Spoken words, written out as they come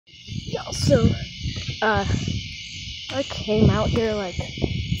Yeah, so, I came out here like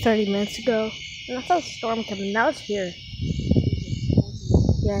 30 minutes ago, and I saw a storm coming. Now it's here.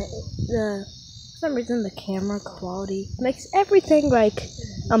 Yeah, for some reason the camera quality makes everything like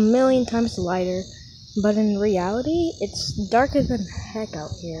a million times lighter, but in reality, it's darker than heck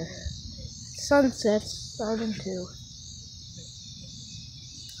out here. Sunset's starting to.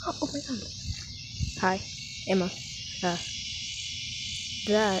 Oh my god. Hi, Emma.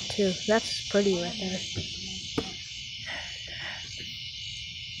 That too. That's pretty right there.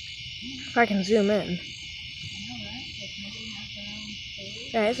 If I can zoom in.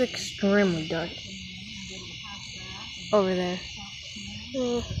 Yeah, it's extremely dark over there.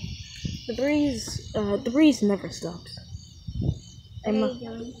 The breeze never stops. Emma,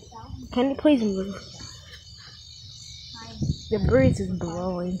 can you please move? The breeze is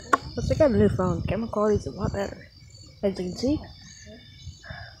blowing. Let's check out a new phone. Camera quality is a lot better, as you can see.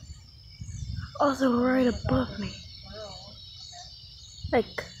 Also, right above me,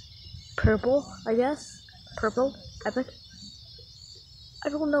 like purple, I guess. Purple, I think. I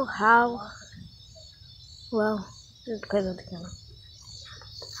don't know how. Well, just because of the camera.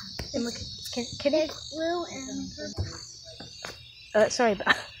 Emma, can you? Blue and sorry, but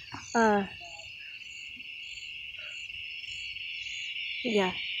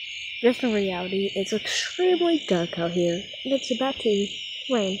yeah. Just in reality, it's extremely dark out here, and it's about to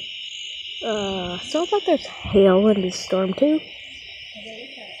rain. So about there's hail in this storm too,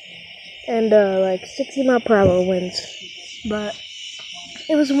 and like 60-mile-per-hour winds. But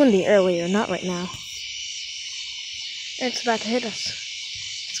it was windy earlier, not right now. And it's about to hit us.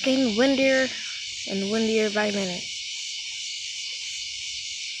 It's getting windier and windier by minute.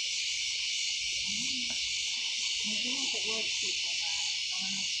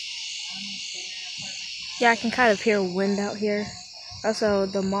 Yeah, I can kind of hear wind out here. Also,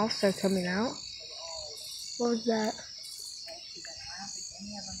 the moths are coming out. What was that?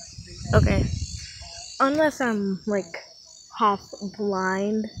 Okay. Unless I'm like half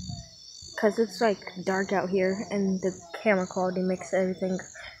blind, because it's like dark out here and the camera quality makes everything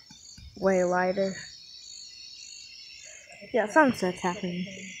way lighter. Yeah, sunset's happening.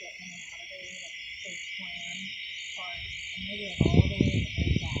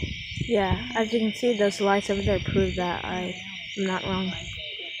 Yeah, as you can see, those lights over there prove that I'm not wrong.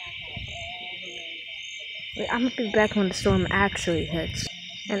 Wait, I'm gonna be back when the storm actually hits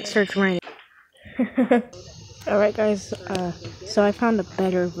and it starts raining. Alright guys, so I found a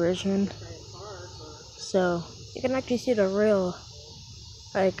better version. So you can actually see the real,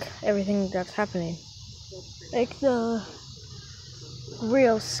 like, everything that's happening. Like the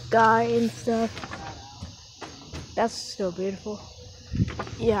real sky and stuff. That's still beautiful.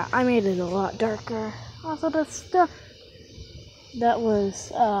 Yeah, I made it a lot darker. Also the stuff that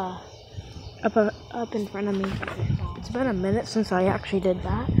was up in front of me. It's been a minute since I actually did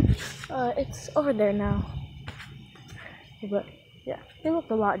that. It's over there now. But yeah, it looked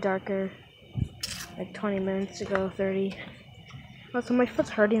a lot darker like 20 minutes ago, 30. Also, my foot's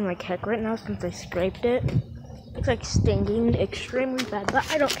hurting like heck right now since I scraped it. It's like stinging extremely bad, but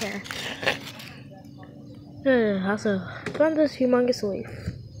I don't care. Also, found this humongous leaf.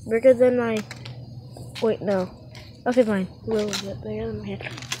 Bigger than my... Wait, no. Okay, fine. A little bit bigger than my hand.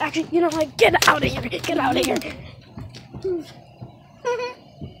 Actually, you know what? Get out of here! Get out of here!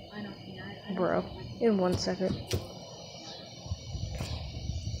 Bro, in 1 second.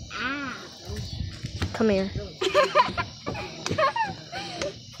 Come here. You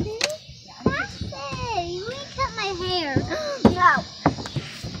cut my hair. No.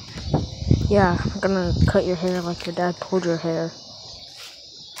 Yeah, I'm gonna cut your hair like your dad pulled your hair.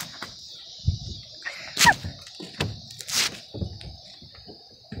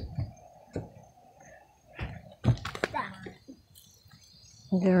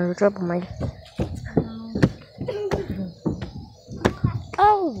 You're troublemaker.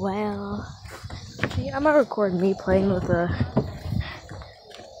 Oh well. Yeah, I'm gonna record me playing with a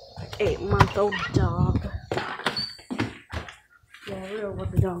 8-month-old dog. Yeah, real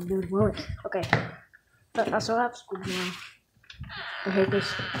what the dog did. Well, okay. But I still have school now. I hate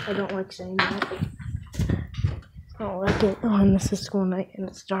this. I don't like saying that. I don't like it. Oh, I miss the school night and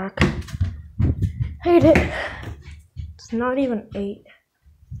it's dark. Hate it. It's not even 8.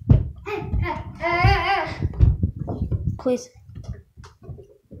 Please.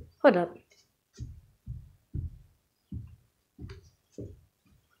 Hold up.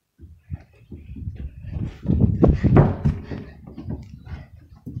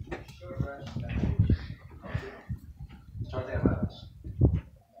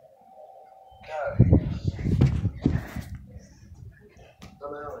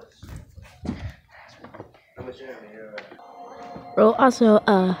 Well, also,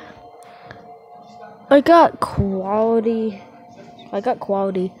 I got quality.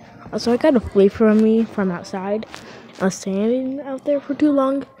 Also, I got a flea from me from outside. I was standing out there for too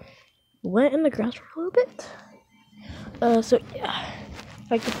long. Went in the grass for a little bit. So yeah,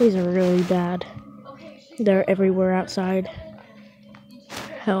 like the fleas are really bad. They're everywhere outside.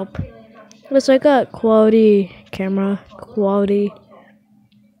 Help. So I got quality camera, quality.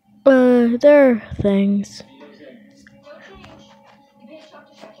 There are things.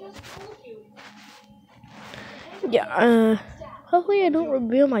 Yeah, hopefully I don't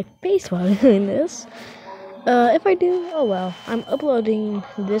reveal my face while doing this. If I do, oh well. I'm uploading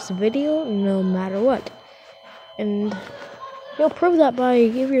this video no matter what. And you'll prove that by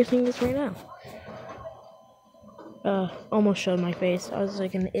if you're seeing this right now. Almost showed my face. I was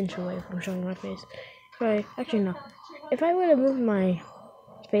like an inch away from showing my face. Actually no. If I would have moved my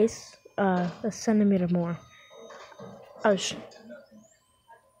face, a centimeter more. Actually,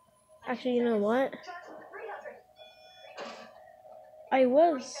 you know what? I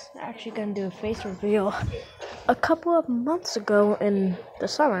was actually gonna do a face reveal a couple of months ago in the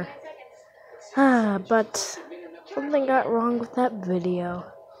summer. But something got wrong with that video.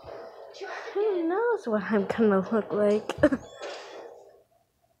 Who knows what I'm gonna look like?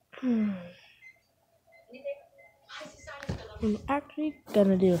 I'm actually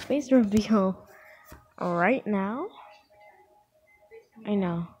gonna do a face reveal right now. I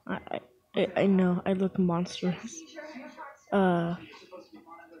know. I know. I look monstrous.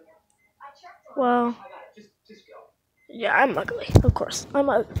 Well, yeah, I'm ugly. Of course, I'm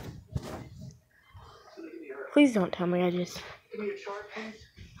ugly. Please don't tell me I just.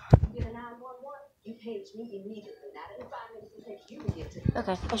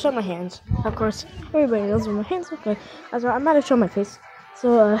 Okay, I'll show my hands. Of course, everybody knows where my hands look like. That's why I might have shown my face.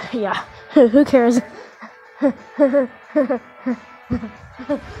 So, yeah, who cares?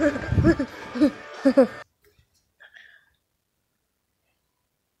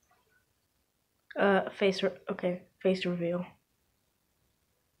 Face reveal.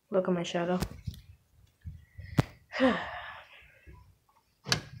 Look at my shadow. Of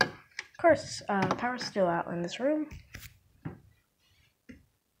course, power's still out in this room.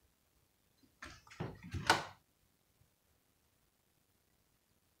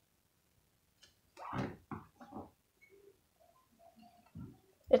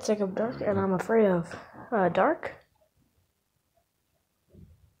 It's like I'm dark and I'm afraid of dark.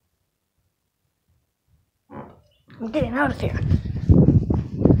 I'm getting out of here.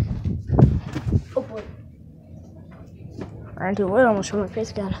 Oh boy. Ran too late, almost showed my face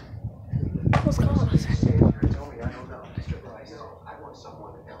again. What's going on? I don't know, Mr. Price. I want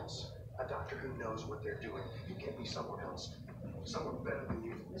someone else. A doctor who knows what they're doing. You can't be someone else. Someone better than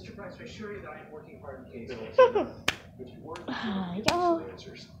you. Mr. Price, I assure you that I am working hard in case. If you weren't, Y'all.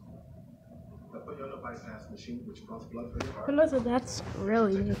 answers. But you're a bypass machine which pumps blood for your heart. Who knows if that's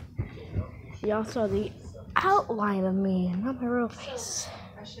really me? Y'all saw the outline of me, not my real face.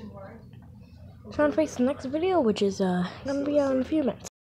 Trying to face the next video, which is gonna be out in a few minutes.